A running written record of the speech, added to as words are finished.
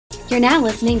You're now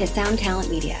listening to Sound Talent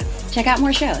Media. Check out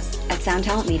more shows at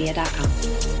soundtalentmedia.com.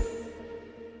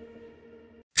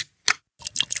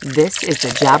 This is the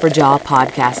Jabberjaw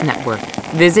Podcast Network.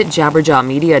 Visit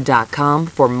jabberjawmedia.com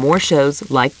for more shows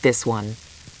like this one.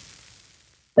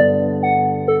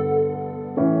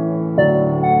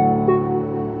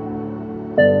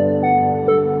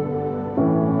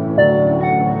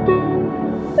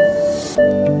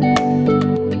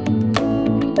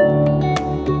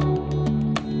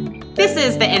 This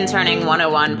is the Interning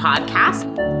 101 podcast,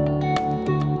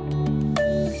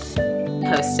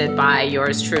 hosted by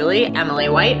yours truly, Emily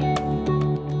White,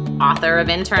 author of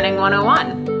Interning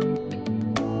 101.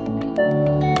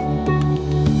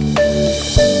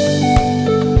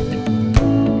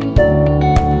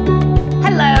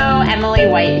 Hello, Emily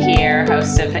White here,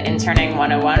 host of the Interning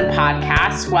 101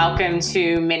 podcast. Welcome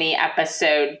to mini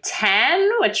episode 10,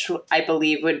 which I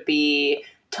believe would be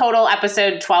total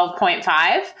episode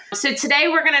 12.5. So today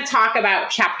we're going to talk about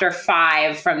chapter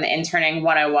 5 from the Interning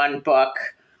 101 book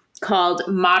called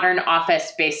Modern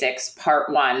Office Basics Part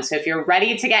 1. So if you're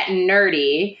ready to get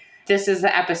nerdy, this is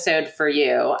the episode for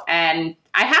you. And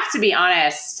I have to be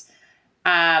honest,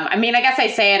 I guess I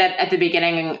say it at the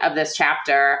beginning of this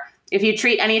chapter. If you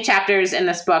treat any chapters in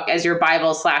this book as your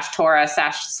Bible / Torah /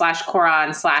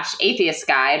 Quran / atheist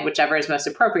guide, whichever is most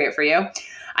appropriate for you,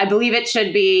 I believe it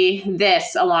should be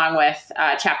this along with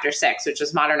chapter 6, which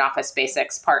is Modern Office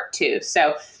Basics Part 2.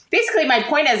 So basically my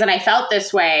point is, and I felt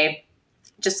this way,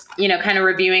 just, kind of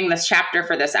reviewing this chapter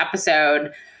for this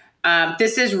episode,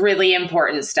 this is really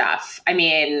important stuff. I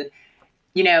mean,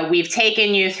 we've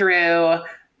taken you through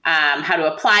how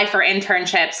to apply for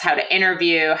internships, how to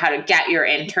interview, how to get your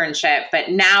internship. But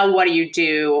now what do you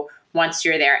do once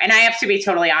you're there? And I have to be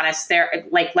totally honest,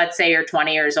 let's say you're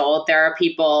 20 years old, there are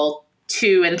people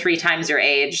 2 and 3 times your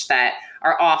age that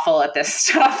are awful at this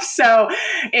stuff. So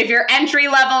if you're entry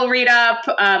level, read up.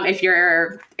 If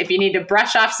you need to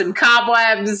brush off some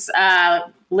cobwebs,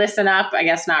 listen up. I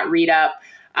guess not read up.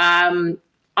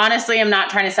 Honestly, I'm not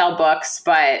trying to sell books,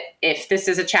 but if this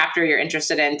is a chapter you're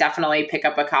interested in, definitely pick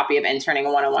up a copy of Interning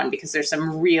 101 because there's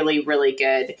some really, really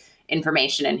good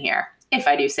information in here, if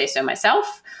I do say so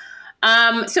myself.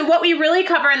 So what we really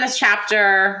cover in this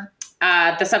chapter,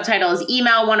 the subtitle is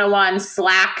Email 101,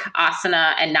 Slack,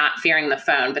 Asana, and Not Fearing the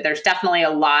Phone. But there's definitely a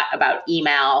lot about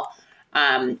email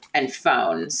and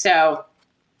phone. So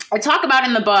I talk about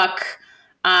in the book,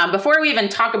 before we even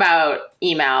talk about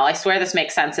email, I swear this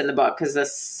makes sense in the book because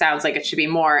this sounds like it should be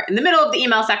more in the middle of the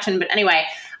email section. But anyway,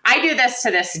 I do this to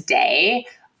this day.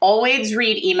 Always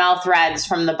read email threads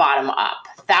from the bottom up.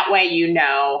 That way you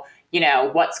know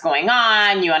what's going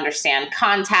on, you understand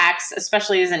context,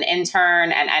 especially as an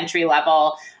intern and entry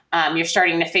level. You're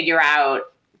starting to figure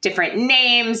out different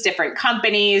names, different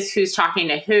companies, who's talking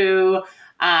to who.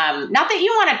 Not that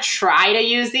you want to try to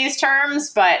use these terms,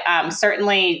 but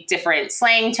certainly different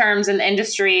slang terms in the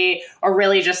industry or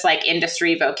really just like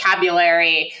industry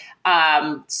vocabulary.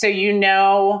 So you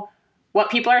know what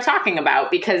people are talking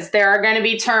about because there are going to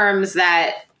be terms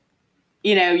that,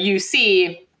 you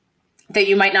see that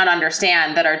you might not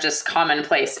understand that are just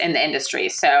commonplace in the industry.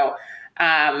 So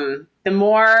the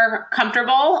more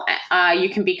comfortable you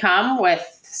can become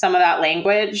with some of that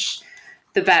language,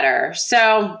 the better.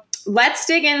 So let's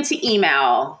dig into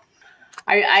email.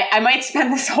 I might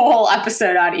spend this whole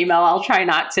episode on email. I'll try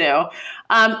not to.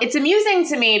 It's amusing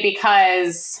to me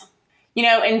because,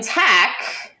 in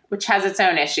tech, which has its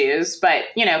own issues, but,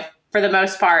 for the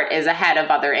most part is ahead of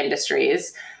other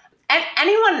industries. And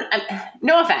anyone,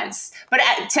 no offense, but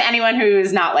to anyone who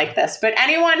is not like this, but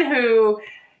anyone who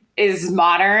is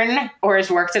modern or has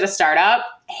worked at a startup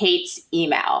hates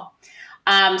email.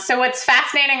 So what's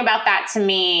fascinating about that to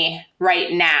me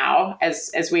right now,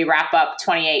 as we wrap up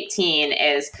 2018,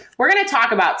 is we're going to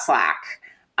talk about Slack.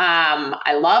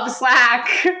 I love Slack.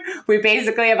 We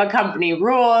basically have a company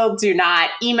rule. Do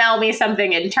not email me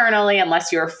something internally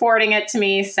unless you're forwarding it to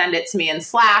me. Send it to me in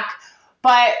Slack.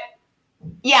 But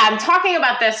yeah, I'm talking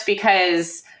about this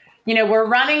because, we're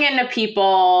running into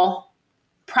people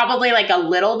probably like a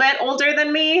little bit older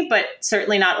than me, but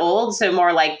certainly not old. So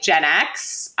more like Gen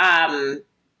X,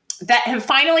 that have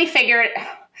finally figured,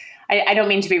 I don't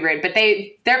mean to be rude, but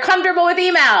they're comfortable with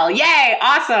email. Yay.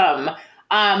 Awesome.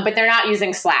 But they're not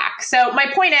using Slack. So my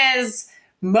point is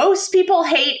most people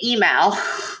hate email,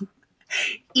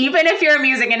 even if you're a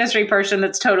music industry person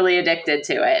that's totally addicted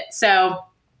to it. So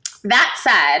that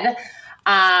said,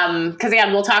 because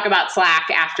again, we'll talk about Slack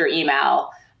after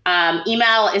email.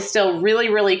 Email is still really,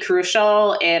 really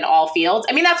crucial in all fields.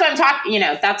 I mean, that's why I'm talking,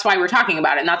 that's why we're talking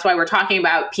about it. And that's why we're talking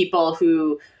about people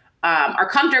who are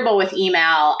comfortable with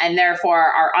email and therefore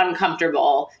are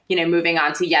uncomfortable, moving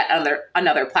on to yet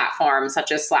another platform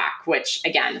such as Slack, which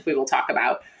again, we will talk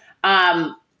about.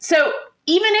 So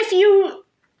even if you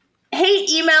hate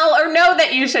email or know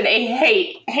that you should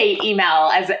hate email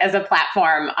as a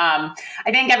platform, I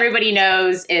think everybody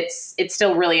knows it's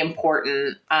still really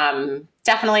important,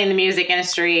 definitely in the music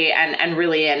industry and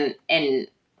really in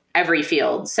every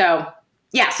field. So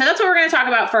that's what we're going to talk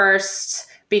about first,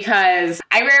 because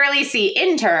I rarely see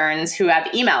interns who have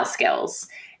email skills.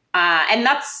 And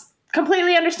that's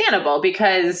completely understandable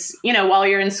because, while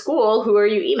you're in school, who are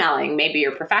you emailing? Maybe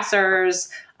your professors,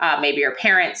 maybe your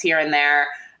parents here and there.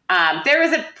 There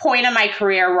was a point in my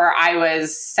career where I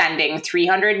was sending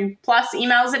 300 plus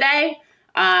emails a day.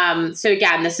 So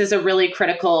again, this is a really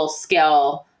critical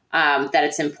skill that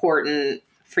it's important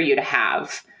for you to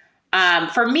have.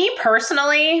 For me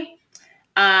personally,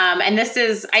 and this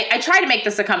is, I try to make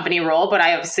this a company rule, but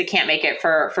I obviously can't make it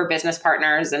for business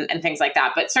partners and things like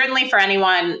that. But certainly for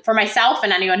myself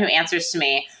and anyone who answers to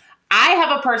me, I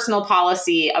have a personal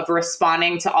policy of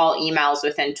responding to all emails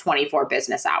within 24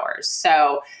 business hours.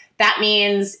 So that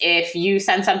means if you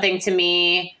send something to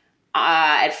me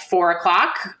at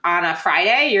 4:00 on a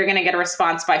Friday, you're going to get a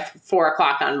response by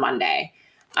 4:00 on Monday.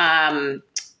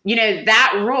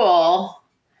 That rule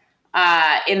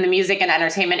in the music and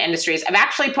entertainment industries, I've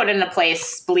actually put into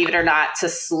place, believe it or not, to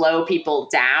slow people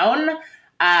down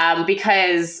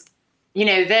because,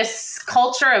 this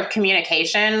culture of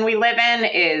communication we live in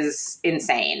is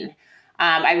insane.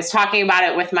 I was talking about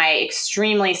it with my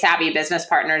extremely savvy business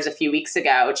partners a few weeks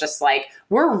ago, just like,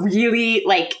 we're really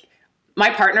my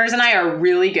partners and I are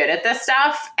really good at this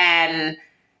stuff, and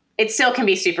it still can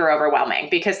be super overwhelming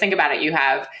because think about it. You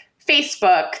have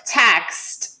Facebook,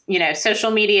 text,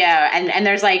 social media, and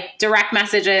there's direct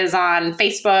messages on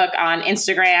Facebook, on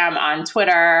Instagram, on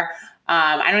Twitter.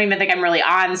 I don't even think I'm really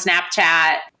on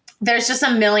Snapchat. There's just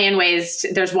a million ways.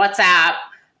 There's WhatsApp.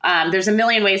 There's a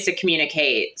million ways to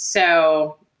communicate.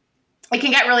 So it can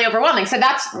get really overwhelming. So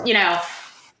that's,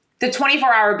 the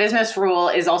 24-hour business rule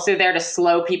is also there to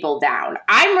slow people down.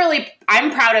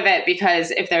 I'm proud of it because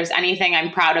if there's anything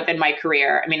I'm proud of in my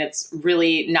career, it's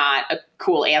really not a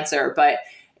cool answer, but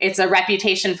it's a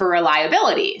reputation for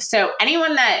reliability. So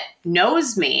anyone that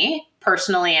knows me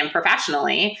personally and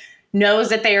professionally knows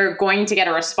that they are going to get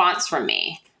a response from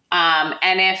me.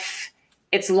 And if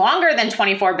it's longer than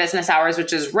 24 business hours,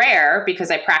 which is rare because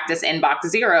I practice inbox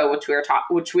zero, which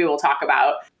we will talk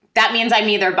about, that means I'm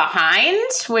either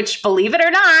behind, which, believe it or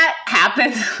not,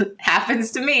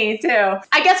 happens to me too.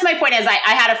 I guess my point is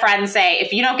I had a friend say,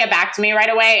 if you don't get back to me right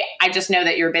away, I just know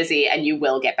that you're busy and you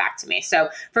will get back to me. So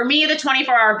for me, the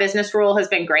 24-hour business rule has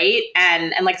been great.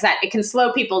 And like I said, it can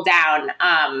slow people down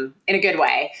in a good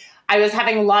way. I was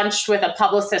having lunch with a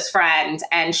publicist friend,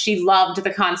 and she loved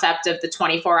the concept of the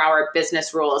 24-hour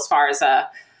business rule as far as a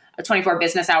 24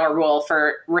 business hour rule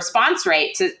for response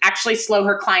rate to actually slow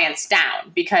her clients down.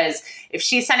 Because if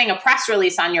she's sending a press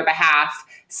release on your behalf,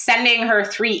 sending her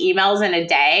 3 emails in a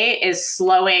day is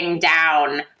slowing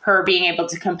down her being able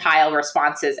to compile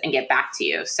responses and get back to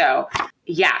you. So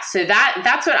so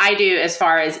that's what I do as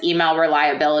far as email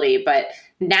reliability. But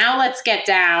now let's get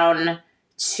down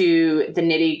to the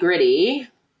nitty gritty.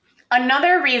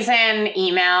 Another reason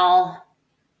email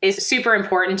is super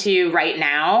important to you right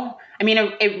now.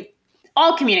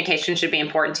 All communication should be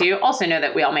important to you. Also know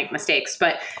that we all make mistakes,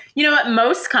 but at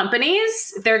most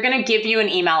companies, they're going to give you an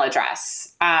email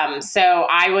address. So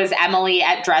I was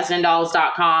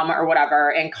Emily@DresdenDolls.com or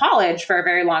whatever in college for a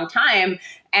very long time.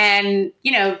 And,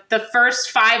 the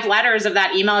first 5 letters of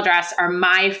that email address are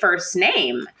my first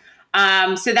name.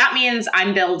 So that means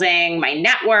I'm building my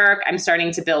network. I'm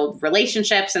starting to build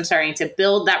relationships. I'm starting to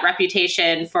build that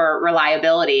reputation for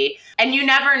reliability. And you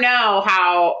never know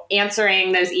how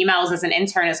answering those emails as an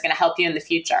intern is going to help you in the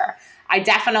future. I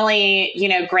definitely,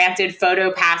 granted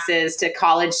photo passes to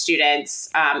college students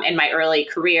in my early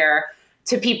career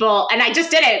to people. And I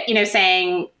just did it,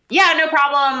 saying, yeah, no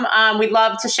problem. We'd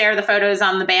love to share the photos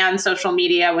on the band's social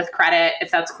media with credit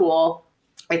if that's cool.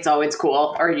 It's always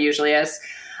cool, or it usually is.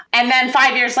 And then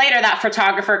 5 years later, that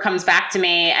photographer comes back to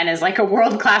me and is like a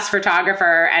world-class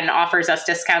photographer and offers us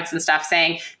discounts and stuff,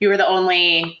 saying, you were the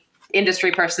only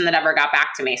industry person that ever got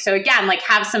back to me. So again,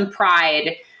 have some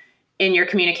pride in your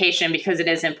communication because it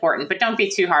is important, but don't be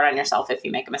too hard on yourself if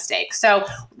you make a mistake. So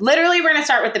literally, we're going to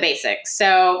start with the basics.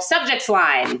 So subject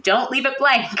line, don't leave it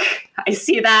blank. I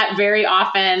see that very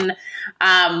often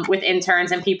with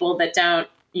interns and people that don't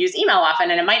use email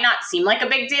often, and it might not seem like a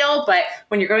big deal, but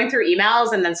when you're going through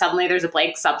emails and then suddenly there's a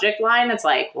blank subject line, it's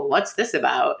like, well, what's this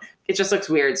about? It just looks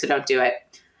weird, so don't do it.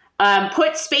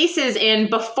 Put spaces in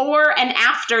before and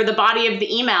after the body of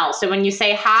the email. So when you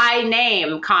say hi,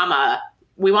 name, comma,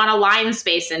 we want a line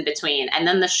space in between. And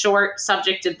then the short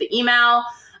subject of the email,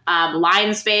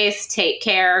 line space, take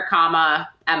care, comma,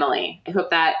 Emily. I hope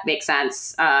that makes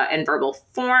sense in verbal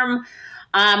form.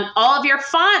 All of your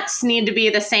fonts need to be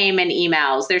the same in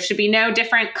emails. There should be no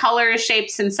different colors,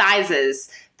 shapes, and sizes.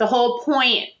 The whole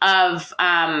point of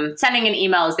sending an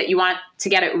email is that you want to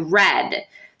get it read.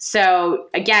 So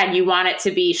again, you want it to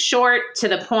be short, to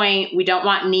the point. We don't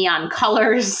want neon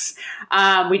colors.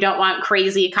 We don't want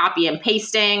crazy copy and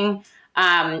pasting.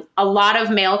 A lot of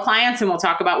mail clients, and we'll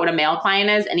talk about what a mail client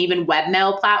is, and even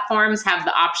webmail platforms have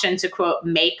the option to, quote,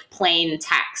 make plain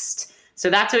text.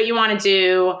 So that's what you want to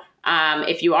do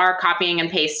if you are copying and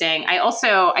pasting.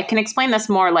 I can explain this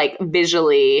more like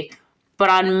visually, but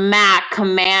on Mac,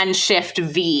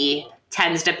 Command-Shift-V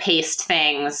tends to paste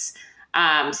things.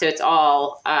 So it's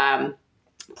all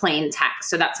plain text.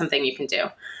 So that's something you can do.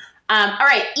 All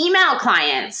right, email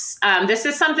clients. This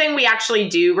is something we actually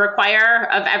do require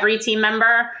of every team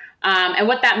member. And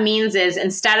what that means is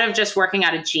instead of just working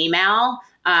out of Gmail,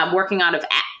 working out of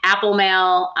Apple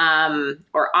Mail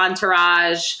or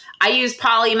Entourage, I use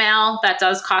Polymail. That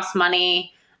does cost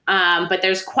money. But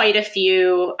there's quite a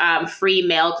few free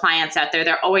mail clients out there.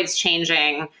 They're always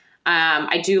changing.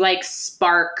 I do like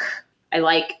Spark. I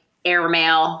like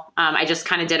Airmail. I just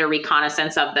kind of did a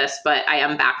reconnaissance of this, but I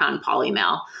am back on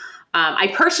Polymail.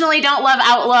 I personally don't love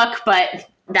Outlook, but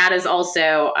that is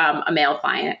also a mail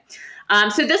client.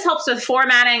 So this helps with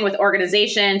formatting, with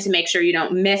organization, to make sure you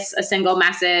don't miss a single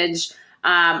message.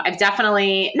 I've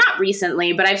definitely, not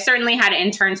recently, but I've certainly had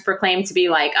interns proclaim to be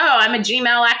like, oh, I'm a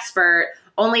Gmail expert,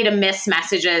 only to miss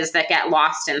messages that get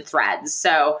lost in threads.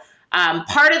 So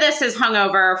part of this is hung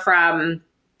over from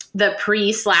the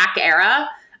pre-Slack era.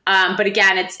 But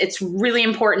again, it's really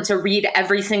important to read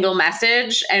every single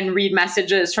message and read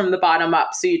messages from the bottom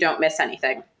up so you don't miss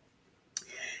anything.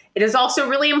 It is also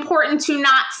really important to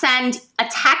not send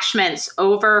attachments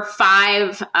over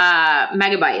 5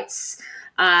 megabytes.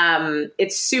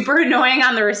 It's super annoying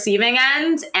on the receiving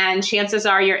end, and chances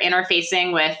are you're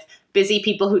interfacing with busy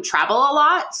people who travel a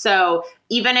lot. So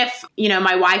even if,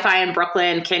 my Wi-Fi in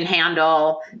Brooklyn can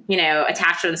handle,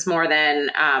 attachments more than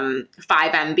 5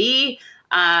 MB,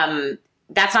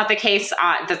 that's not the case.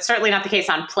 That's certainly not the case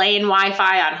on plane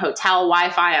Wi-Fi, on hotel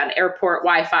Wi-Fi, on airport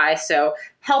Wi-Fi. So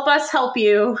help us help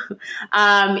you.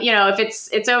 If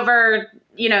it's over,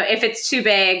 if it's too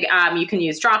big, you can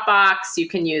use Dropbox, you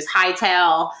can use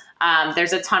Hightail.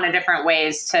 There's a ton of different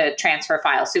ways to transfer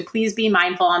files. So please be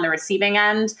mindful on the receiving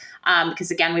end,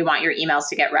 because again, we want your emails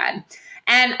to get read.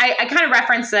 And I kind of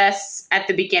referenced this at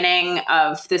the beginning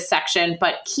of this section,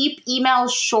 but keep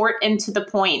emails short and to the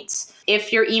point.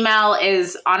 If your email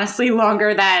is honestly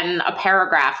longer than a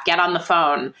paragraph, get on the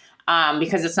phone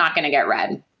because it's not going to get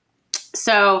read.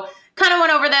 So kind of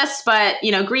went over this, but,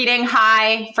 greeting,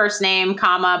 hi, first name,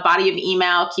 comma, body of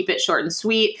email, keep it short and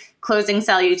sweet, closing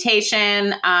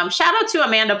salutation. Shout out to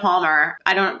Amanda Palmer.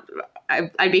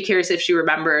 I'd be curious if she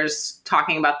remembers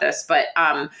talking about this, but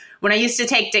when I used to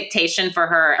take dictation for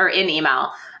her, or in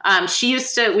email, we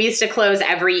used to close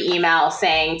every email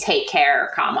saying, take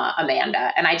care, comma,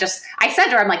 Amanda. And I said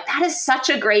to her, I'm like, that is such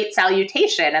a great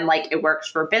salutation. And like, it works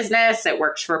for business, it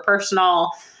works for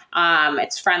personal,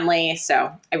 it's friendly.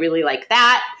 So I really like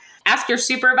that. Ask your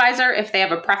supervisor if they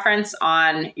have a preference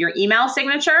on your email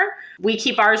signature. We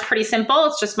keep ours pretty simple.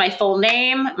 It's just my full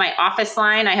name, my office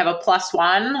line. I have a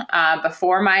 +1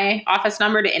 before my office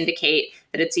number to indicate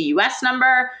that it's a US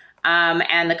number,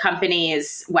 and the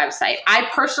company's website. I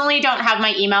personally don't have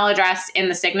my email address in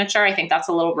the signature. I think that's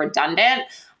a little redundant.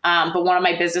 But one of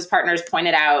my business partners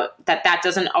pointed out that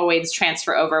doesn't always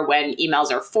transfer over when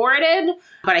emails are forwarded.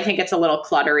 But I think it's a little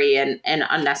cluttery and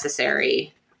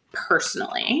unnecessary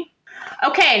personally.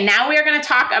 Okay, now we are going to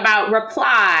talk about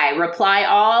reply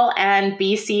all, and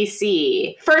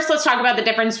BCC. First, let's talk about the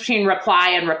difference between reply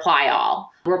and reply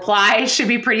all. Reply should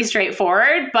be pretty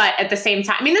straightforward, but at the same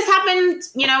time, this happened,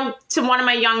 to one of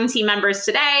my young team members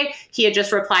today. He had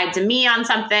just replied to me on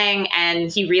something,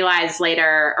 and he realized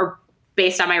later, or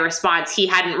based on my response, he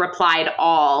hadn't replied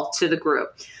all to the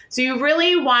group. So you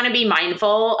really want to be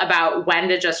mindful about when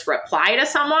to just reply to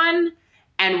someone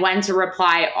and when to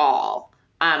reply all.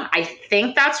 I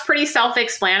think that's pretty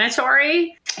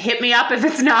self-explanatory. Hit me up if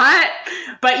it's not,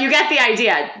 but you get the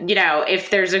idea. If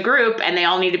there's a group and they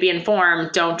all need to be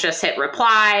informed, don't just hit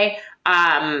reply.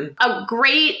 A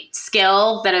great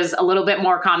skill that is a little bit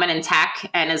more common in tech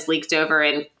and is leaked over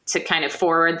into kind of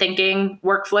forward-thinking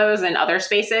workflows and other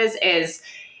spaces is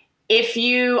if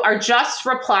you are just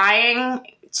replying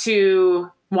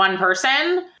to one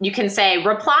person, you can say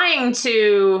replying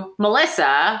to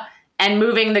Melissa and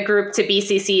moving the group to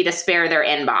BCC to spare their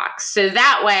inbox. So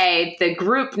that way the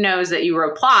group knows that you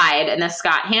replied and this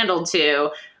got handled,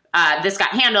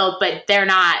 but they're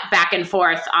not back and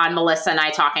forth on Melissa and I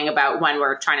talking about when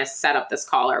we're trying to set up this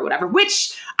call or whatever,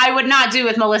 which I would not do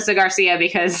with Melissa Garcia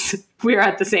because we're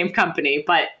at the same company,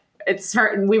 but it's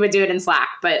her, we would do it in Slack,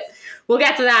 but we'll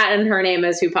get to that. And her name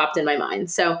is who popped in my mind.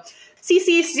 So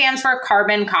CC stands for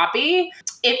carbon copy.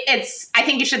 I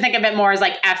think you should think of it more as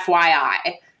like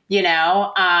FYI.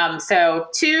 So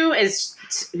 2 is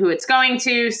who it's going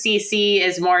to. CC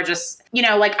is more just,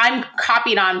 like I'm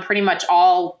copied on pretty much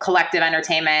all Collective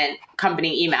Entertainment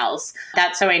company emails.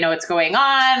 That's so I know what's going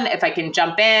on. If I can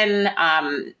jump in,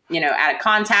 add a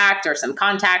contact or some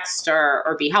context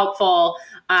or be helpful.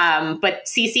 But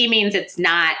CC means it's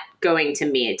not going to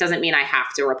me. It doesn't mean I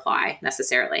have to reply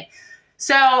necessarily.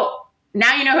 So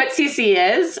now you know what CC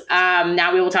is.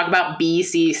 Now we will talk about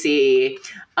BCC.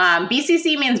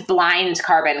 BCC means blind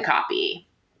carbon copy.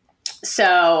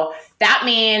 So that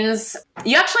means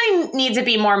you actually need to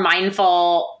be more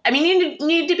mindful. I mean, you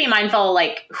need to be mindful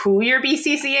like who you're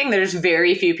BCCing. There's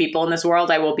very few people in this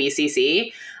world I will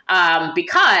BCC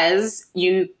because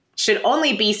you should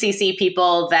only BCC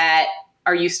people that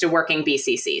are used to working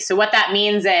BCC. So what that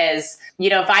means is,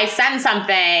 if I send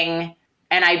something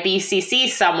and I BCC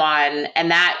someone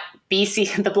and that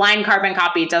the blind carbon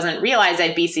copy doesn't realize I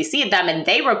BCC'd them and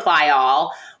they reply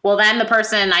all, well, then the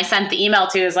person I sent the email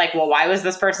to is like, well, why was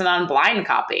this person on blind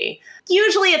copy?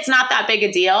 Usually it's not that big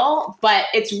a deal, but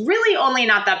it's really only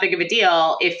not that big of a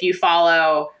deal if you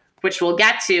follow, which we'll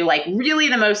get to, like really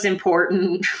the most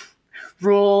important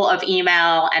rule of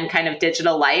email and kind of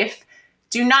digital life.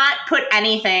 Do not put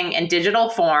anything in digital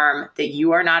form that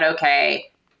you are not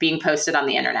okay being posted on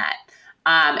the internet.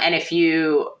 And if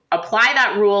you apply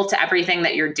that rule to everything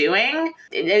that you're doing,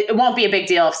 it won't be a big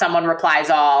deal if someone replies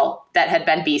all that had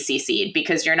been BCC'd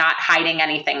because you're not hiding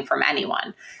anything from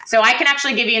anyone. So I can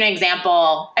actually give you an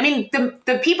example. I mean,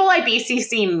 the people I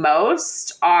BCC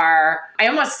most are, I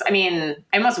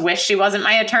almost wish she wasn't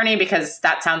my attorney because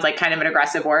that sounds like kind of an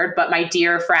aggressive word, but my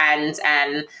dear friend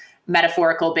and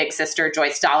metaphorical big sister,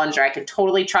 Joyce Dollinger, I can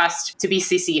totally trust to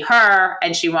BCC her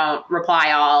and she won't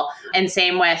reply all. And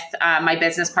same with my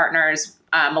business partners,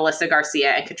 Melissa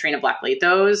Garcia and Katrina Bleckley.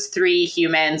 Those 3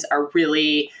 humans are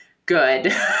really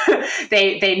good.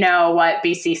 They know what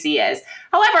BCC is.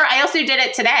 However, I also did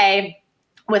it today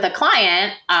with a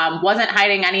client, wasn't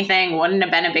hiding anything, wouldn't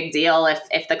have been a big deal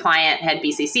if the client had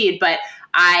BCC'd, but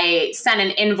I sent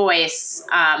an invoice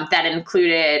that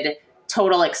included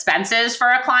total expenses for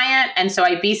a client. And so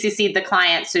I BCC'd the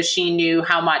client so she knew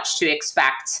how much to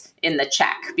expect in the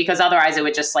check, because otherwise it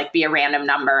would just like be a random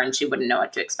number and she wouldn't know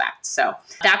what to expect. So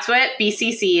that's what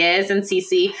BCC is and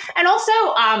CC. And also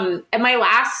at my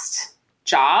last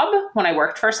job, when I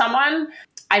worked for someone,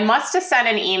 I must have sent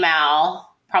an email,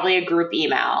 probably a group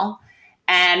email.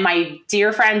 And my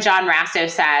dear friend, John Rasto,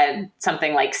 said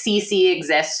something like CC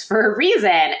exists for a reason.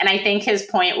 And I think his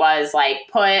point was like,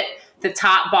 put the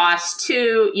top boss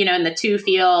in the 2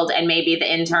 field and maybe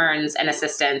the interns and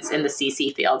assistants in the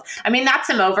CC field. I mean, that's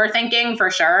some overthinking for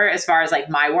sure as far as like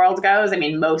my world goes. I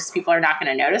mean, most people are not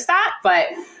going to notice that, but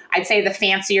I'd say the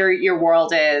fancier your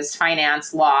world is,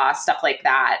 finance, law, stuff like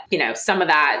that, some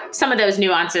of those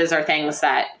nuances are things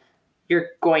that you're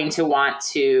going to want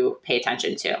to pay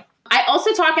attention to. I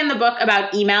also talk in the book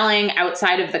about emailing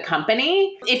outside of the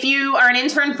company. If you are an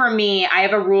intern for me, I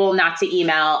have a rule not to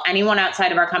email anyone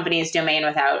outside of our company's domain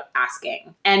without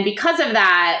asking. And because of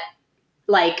that,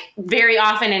 like very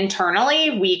often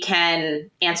internally, we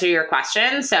can answer your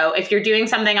questions. So if you're doing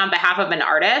something on behalf of an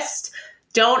artist,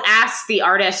 don't ask the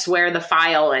artist where the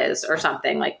file is or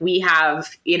something. Like we have,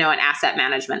 an asset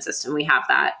management system. We have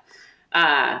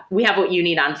that. We have what you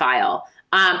need on file.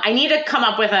 I need to come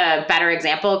up with a better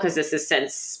example because this has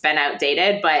since been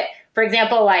outdated. But for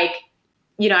example,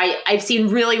 I've seen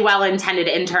really well-intended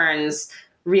interns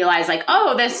realize like,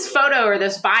 oh, this photo or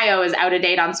this bio is out of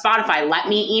date on Spotify. Let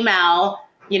me email,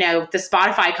 the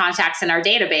Spotify contacts in our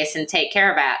database and take care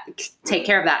of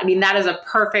that. I mean, that is a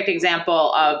perfect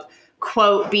example of,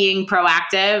 quote, being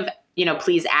proactive,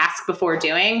 please ask before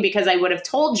doing, because I would have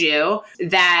told you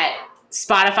that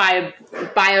Spotify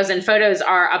bios and photos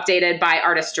are updated by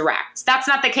Artist Direct. That's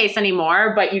not the case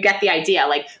anymore, but you get the idea.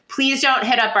 Like, please don't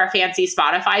hit up our fancy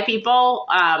Spotify people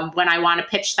when I want to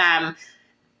pitch them,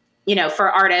 for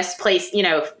artists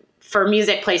for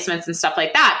music placements and stuff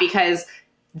like that, because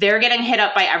they're getting hit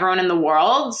up by everyone in the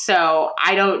world. So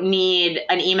I don't need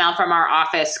an email from our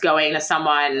office going to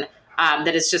someone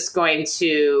that is just going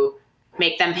to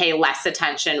make them pay less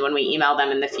attention when we email them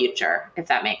in the future, if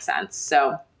that makes sense.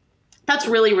 So that's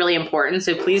really, really important.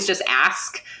 So please just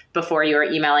ask before you are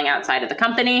emailing outside of the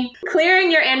company. Clearing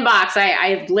your inbox.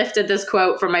 I lifted this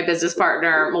quote from my business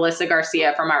partner, Melissa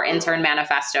Garcia, from our Intern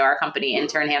Manifesto, our company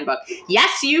intern handbook.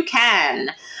 Yes, you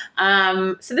can.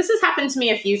 So this has happened to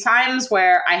me a few times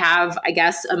where I have, I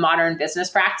guess, a modern business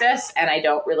practice and I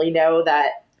don't really know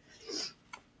that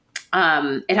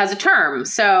it has a term.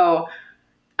 So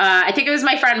I think it was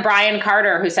my friend Brian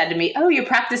Carter who said to me, oh, you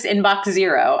practice inbox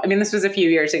zero. I mean, this was a few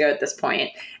years ago at this point.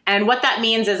 And what that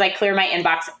means is I clear my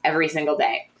inbox every single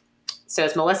day. So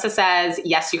as Melissa says,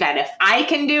 yes, you can. If I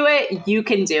can do it, you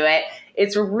can do it.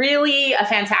 It's really a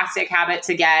fantastic habit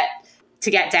to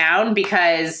get down,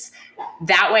 because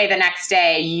that way the next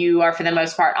day you are, for the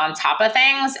most part, on top of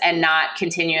things and not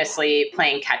continuously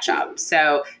playing catch up.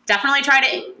 So definitely try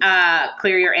to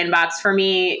clear your inbox. For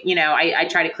me, I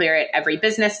try to clear it every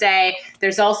business day.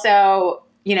 There's also,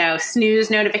 snooze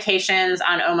notifications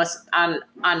on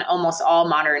almost all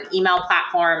modern email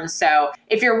platforms. So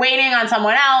if you're waiting on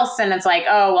someone else and it's like,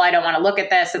 oh, well, I don't want to look at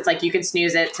this, it's like you can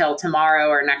snooze it till tomorrow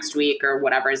or next week or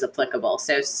whatever is applicable.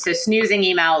 So snoozing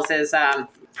emails is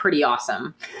pretty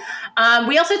awesome.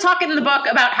 We also talk in the book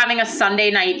about having a Sunday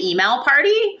night email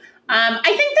party. I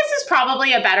think this is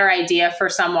probably a better idea for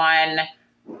someone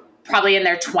probably in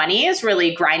their 20s,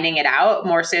 really grinding it out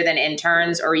more so than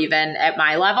interns or even at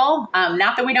my level.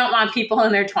 Not that we don't want people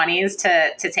in their 20s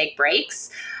to take breaks.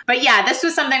 But yeah, this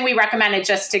was something we recommended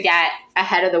just to get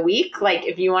ahead of the week. Like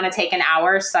if you want to take an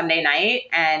hour Sunday night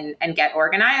and get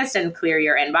organized and clear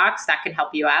your inbox, that could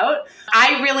help you out.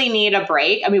 I really need a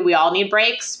break. I mean, we all need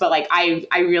breaks, but like I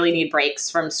really need breaks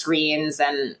from screens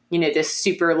and, this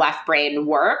super left brain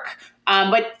work.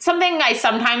 But something I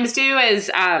sometimes do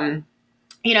is,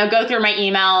 go through my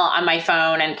email on my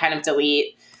phone and kind of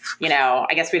delete,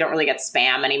 I guess we don't really get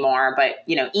spam anymore, but,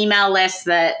 email lists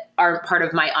that are part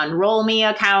of my Unroll Me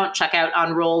account. Check out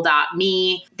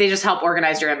unroll.me. They just help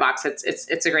organize your inbox.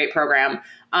 It's a great program.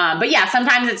 But yeah,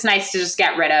 sometimes it's nice to just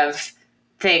get rid of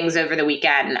things over the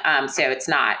weekend. So it's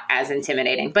not as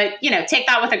intimidating, but, take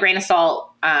that with a grain of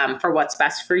salt for what's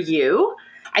best for you.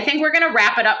 I think we're going to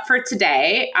wrap it up for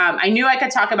today. I knew I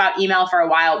could talk about email for a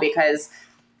while because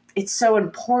it's so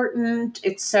important.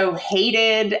 It's so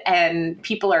hated, and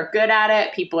people are good at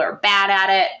it. People are bad at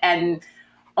it. And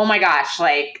oh my gosh,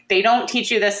 like they don't teach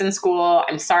you this in school.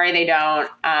 I'm sorry they don't.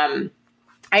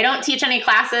 I don't teach any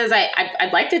classes.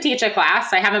 I'd like to teach a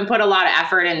class. I haven't put a lot of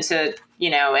effort into,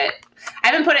 it. I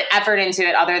haven't put effort into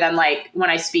it other than like when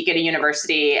I speak at a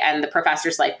university and the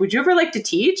professor's like, would you ever like to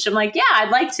teach? I'm like, yeah,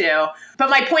 I'd like to. But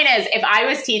my point is, if I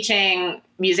was teaching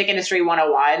Music Industry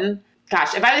 101,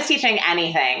 gosh, if I was teaching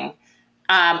anything,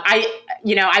 I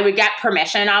would get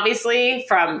permission, obviously,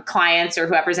 from clients or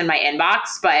whoever's in my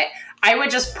inbox, but I would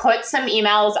just put some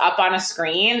emails up on a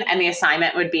screen and the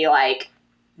assignment would be like,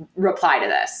 reply to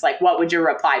this. Like, what would your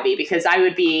reply be? Because I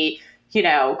would be,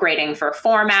 grading for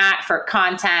format, for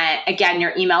content. Again,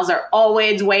 your emails are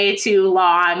always way too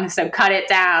long, so cut it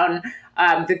down.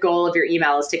 The goal of your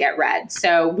email is to get read.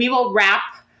 So we will wrap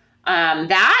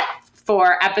that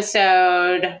for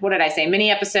episode, mini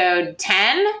episode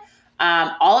 10,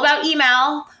 all about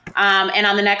email. And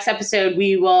on the next episode,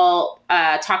 we will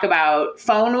talk about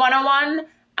Phone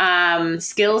 101,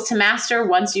 skills to master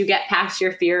once you get past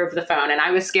your fear of the phone. And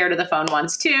I was scared of the phone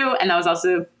once too. And that was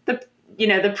also the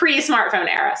pre-smartphone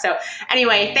era. So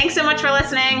anyway, thanks so much for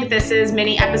listening. This is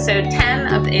mini episode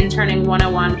 10 of the Interning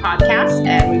 101 podcast,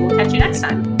 and we will catch you next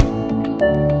time.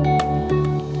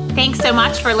 Thanks so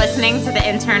much for listening to the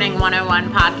Interning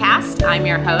 101 podcast. I'm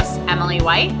your host, Emily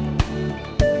White.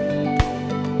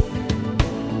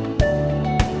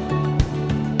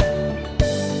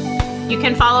 You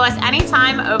can follow us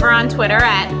anytime over on Twitter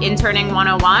at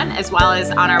Interning101, as well as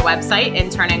on our website,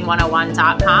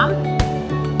 interning101.com.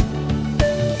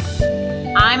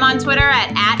 I'm on Twitter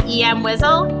at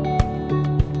EMWizzle.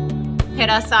 Hit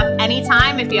us up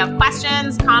anytime if you have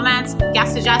questions, comments,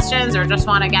 guest suggestions, or just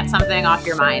want to get something off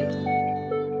your mind.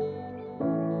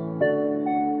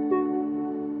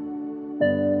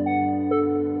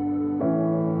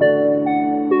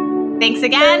 Thanks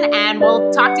again, and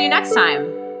we'll talk to you next time.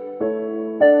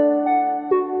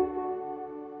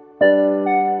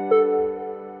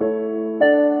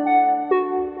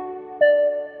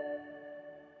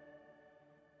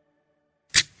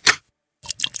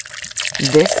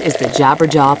 This is the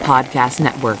Jabberjaw Podcast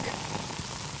Network.